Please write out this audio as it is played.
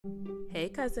Hey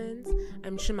cousins,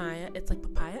 I'm Shemaya. It's like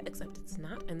papaya, except it's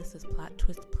not, and this is Plot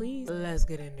Twist Please. Let's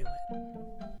get into it.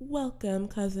 Welcome,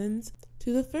 cousins,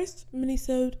 to the first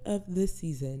minisode of this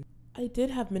season. I did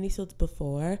have minisodes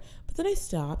before, but then I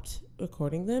stopped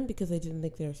recording them because I didn't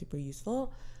think they were super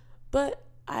useful. But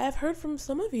I have heard from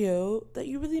some of you that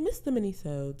you really miss the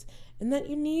minisodes and that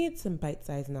you need some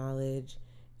bite-sized knowledge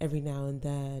every now and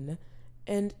then.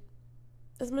 And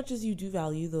as much as you do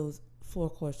value those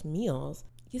 4-course meals,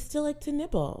 you still like to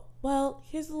nibble. Well,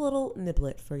 here's a little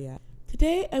niblet for you.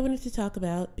 Today, I wanted to talk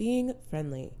about being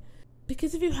friendly.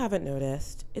 Because if you haven't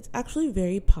noticed, it's actually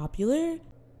very popular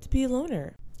to be a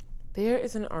loner. There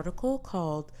is an article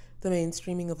called The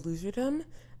Mainstreaming of Loserdom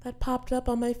that popped up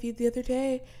on my feed the other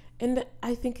day, and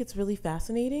I think it's really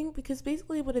fascinating because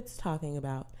basically what it's talking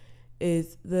about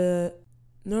is the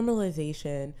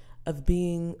normalization of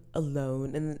being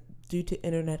alone, and due to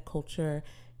internet culture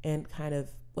and kind of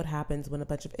what happens when a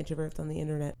bunch of introverts on the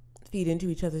internet feed into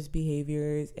each other's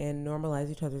behaviors and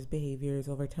normalize each other's behaviors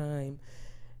over time.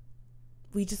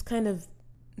 We just kind of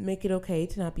make it okay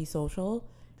to not be social,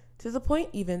 to the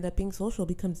point even that being social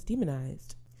becomes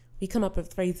demonized. We come up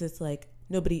with phrases like,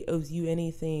 nobody owes you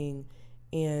anything,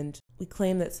 and we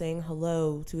claim that saying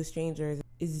hello to a stranger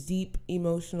is deep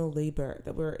emotional labor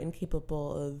that we're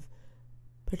incapable of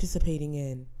participating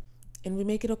in. And we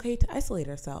make it okay to isolate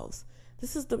ourselves.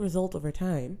 This is the result over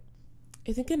time.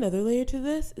 I think another layer to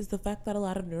this is the fact that a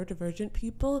lot of neurodivergent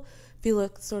people feel a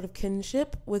sort of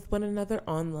kinship with one another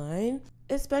online,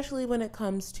 especially when it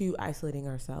comes to isolating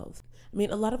ourselves. I mean,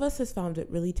 a lot of us has found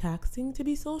it really taxing to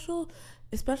be social,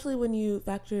 especially when you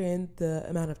factor in the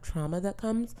amount of trauma that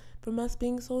comes from us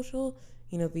being social.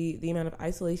 You know, the amount of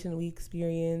isolation we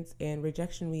experience and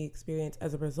rejection we experience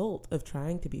as a result of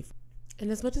trying to be. And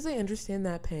as much as I understand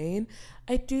that pain,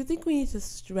 I do think we need to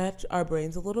stretch our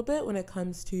brains a little bit when it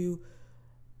comes to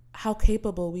how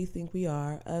capable we think we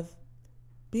are of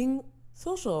being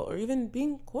social or even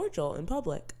being cordial in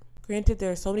public. Granted,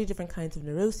 there are so many different kinds of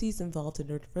neuroses involved in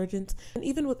neurodivergence, and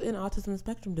even within autism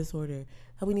spectrum disorder,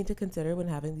 that we need to consider when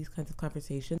having these kinds of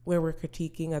conversations where we're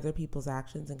critiquing other people's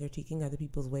actions and critiquing other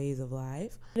people's ways of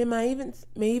life. And it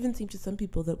may even seem to some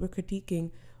people that we're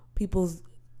critiquing people's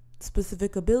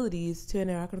specific abilities to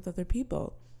interact with other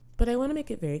people. But I want to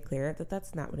make it very clear that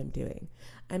that's not what I'm doing.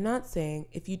 I'm not saying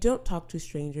if you don't talk to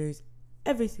strangers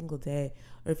every single day,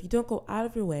 or if you don't go out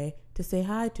of your way to say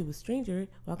hi to a stranger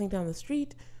walking down the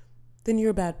street, then you're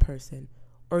a bad person,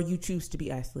 or you choose to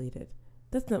be isolated.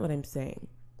 That's not what I'm saying.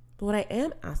 But what I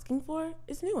am asking for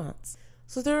is nuance.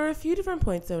 So there are a few different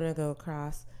points I want to go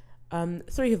across,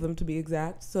 3 of them to be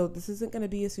exact. So this isn't going to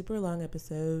be a super long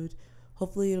episode.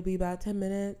 Hopefully it'll be about 10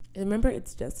 minutes. And remember,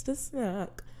 it's just a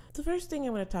snack. The first thing I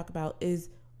want to talk about is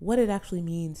what it actually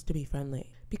means to be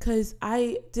friendly. Because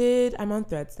I'm on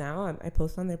Threads now. I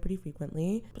post on there pretty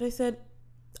frequently. But I said,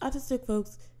 autistic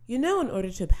folks, in order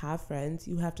to have friends,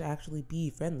 you have to actually be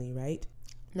friendly, right?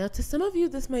 Now, to some of you,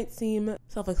 this might seem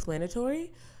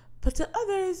self-explanatory, but to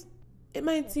others, it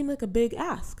might seem like a big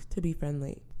ask to be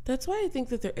friendly. That's why I think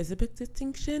that there is a big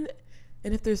distinction.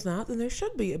 And if there's not, then there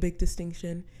should be a big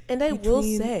distinction. And I will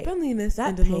say, friendliness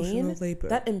and emotional labor.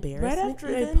 That embarrassment,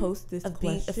 right after I post this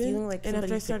question, like, and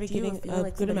after I started getting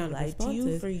a good amount of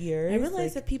responses for years, I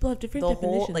realized that people have different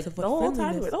definitions of what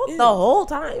friendliness is. The whole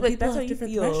time, like, that's how you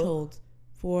different feel. Thresholds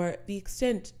for the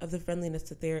extent of the friendliness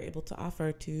that they are able to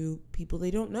offer to people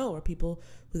they don't know or people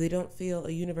who they don't feel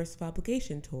a universe of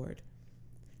obligation toward.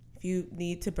 If you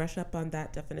need to brush up on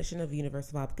that definition of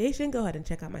universal obligation, go ahead and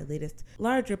check out my latest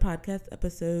larger podcast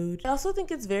episode. I also think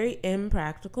it's very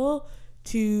impractical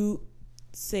to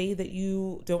say that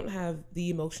you don't have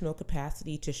the emotional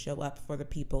capacity to show up for the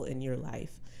people in your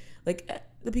life. Like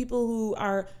the people who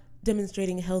are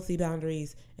demonstrating healthy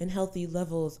boundaries and healthy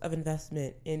levels of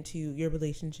investment into your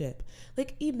relationship.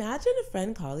 Like, imagine a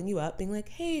friend calling you up being like,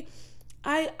 hey,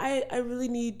 I really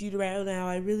need you right now.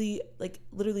 I really,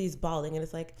 literally is bawling. And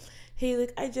it's like, hey,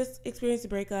 I just experienced a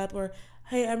breakup, or,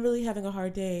 hey, I'm really having a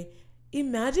hard day.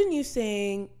 Imagine you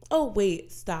saying, oh,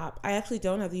 wait, stop. I actually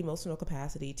don't have the emotional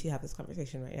capacity to have this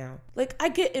conversation right now. I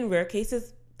get in rare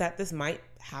cases that this might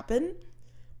happen,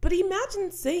 but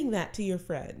imagine saying that to your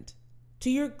friend,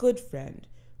 to your good friend,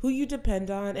 who you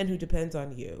depend on and who depends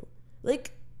on you.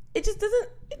 It just doesn't,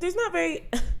 there's not very...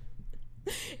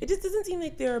 It just doesn't seem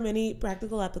like there are many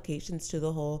practical applications to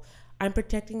the whole, I'm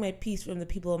protecting my peace from the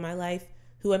people in my life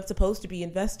who I'm supposed to be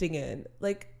investing in.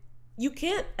 You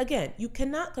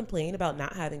cannot complain about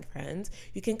not having friends.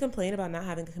 You can complain about not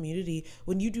having a community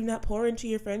when you do not pour into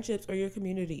your friendships or your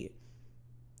community.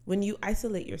 When you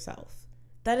isolate yourself.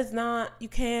 That is not, you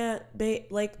can't,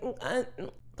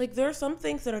 Like, there are some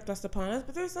things that are thrust upon us,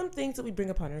 but there are some things that we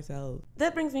bring upon ourselves.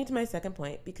 That brings me to my second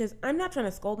point, because I'm not trying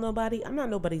to scold nobody. I'm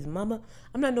not nobody's mama.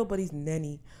 I'm not nobody's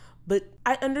nanny. But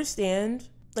I understand,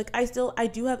 like, I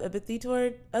do have empathy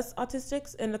toward us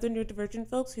autistics and other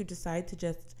neurodivergent folks who decide to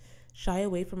just shy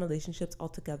away from relationships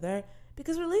altogether,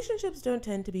 because relationships don't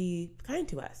tend to be kind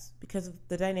to us because of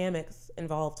the dynamics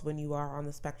involved when you are on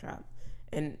the spectrum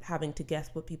and having to guess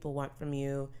what people want from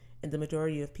you, and the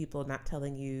majority of people not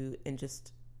telling you and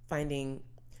just finding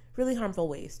really harmful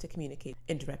ways to communicate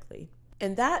indirectly.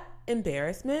 And that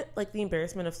embarrassment, like the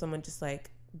embarrassment of someone just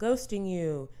like ghosting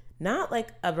you, not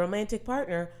like a romantic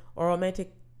partner or a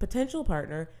romantic potential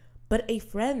partner, but a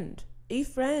friend.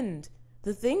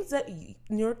 The things that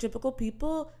neurotypical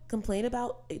people complain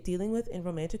about dealing with in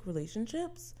romantic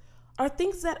relationships are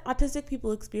things that autistic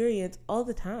people experience all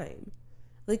the time.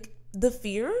 Like, the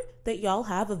fear that y'all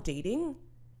have of dating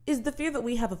is the fear that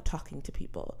we have of talking to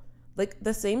people. Like,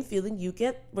 the same feeling you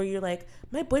get where you're like,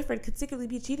 my boyfriend could secretly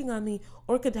be cheating on me,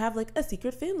 or could have like a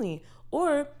secret family,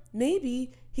 or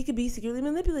maybe he could be secretly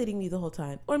manipulating me the whole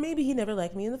time, or maybe he never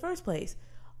liked me in the first place.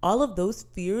 All of those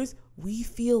fears we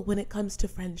feel when it comes to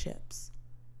friendships.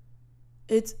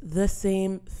 It's the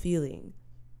same feeling.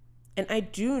 And I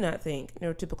do not think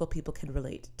neurotypical people can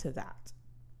relate to that.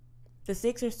 The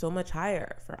stakes are so much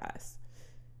higher for us.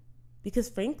 Because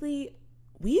frankly,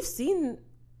 we've seen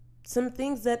some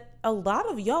things that a lot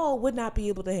of y'all would not be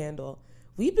able to handle.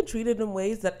 We've been treated in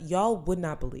ways that y'all would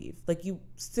not believe. Like, you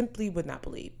simply would not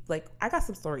believe. Like, I got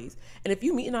some stories. And if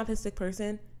you meet an autistic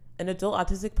person, an adult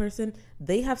autistic person,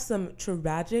 they have some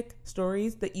tragic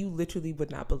stories that you literally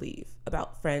would not believe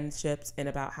about friendships and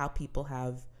about how people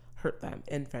have hurt them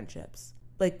in friendships.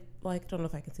 Like, well, I don't know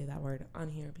if I can say that word on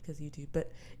here because YouTube,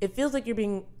 but it feels like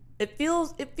it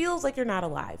feels like you're not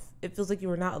alive. It feels like you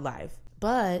were not alive.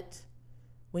 But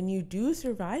when you do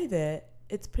survive it,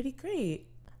 it's pretty great.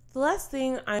 The last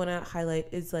thing I want to highlight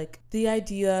is like the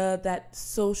idea that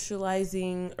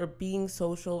socializing or being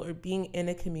social or being in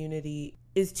a community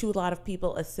is to a lot of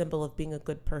people a symbol of being a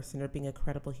good person or being a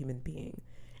credible human being.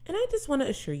 And I just want to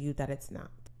assure you that it's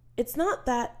not. It's not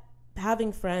that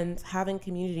having friends, having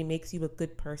community makes you a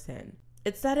good person.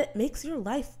 It's that it makes your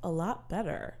life a lot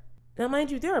better. Now,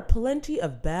 mind you, there are plenty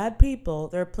of bad people.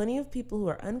 There are plenty of people who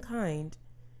are unkind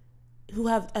who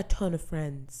have a ton of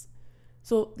friends.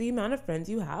 So the amount of friends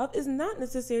you have is not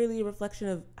necessarily a reflection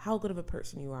of how good of a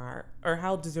person you are or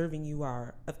how deserving you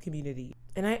are of community.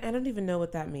 And I don't even know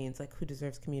what that means, like who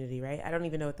deserves community, right? I don't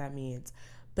even know what that means.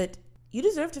 But you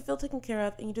deserve to feel taken care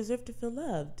of and you deserve to feel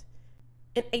loved.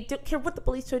 And I don't care what the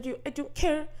police told you. I don't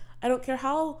care. I don't care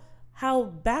how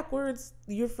backwards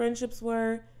your friendships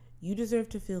were. You deserve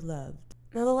to feel loved.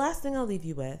 Now, the last thing I'll leave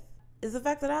you with is the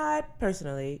fact that I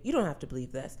personally, you don't have to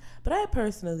believe this, but I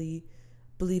personally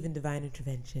believe in divine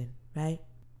intervention, right?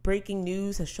 Breaking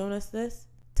news has shown us this.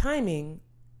 Timing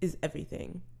is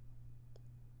everything.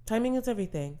 Timing is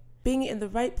everything. Being in the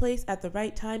right place at the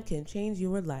right time can change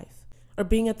your life. Or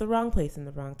being at the wrong place in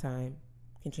the wrong time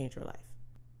can change your life.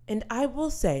 And I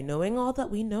will say, knowing all that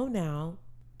we know now,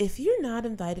 if you're not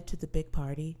invited to the big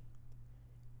party,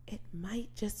 it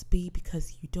might just be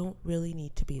because you don't really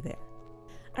need to be there.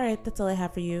 All right, that's all I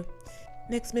have for you.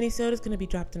 Next minisode is going to be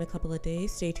dropped in a couple of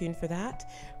days. Stay tuned for that.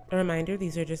 A reminder,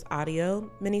 these are just audio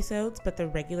minisodes, but the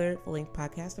regular full-length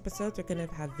podcast episodes are going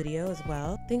to have video as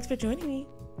well. Thanks for joining me.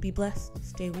 Be blessed.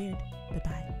 Stay weird.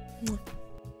 Bye-bye.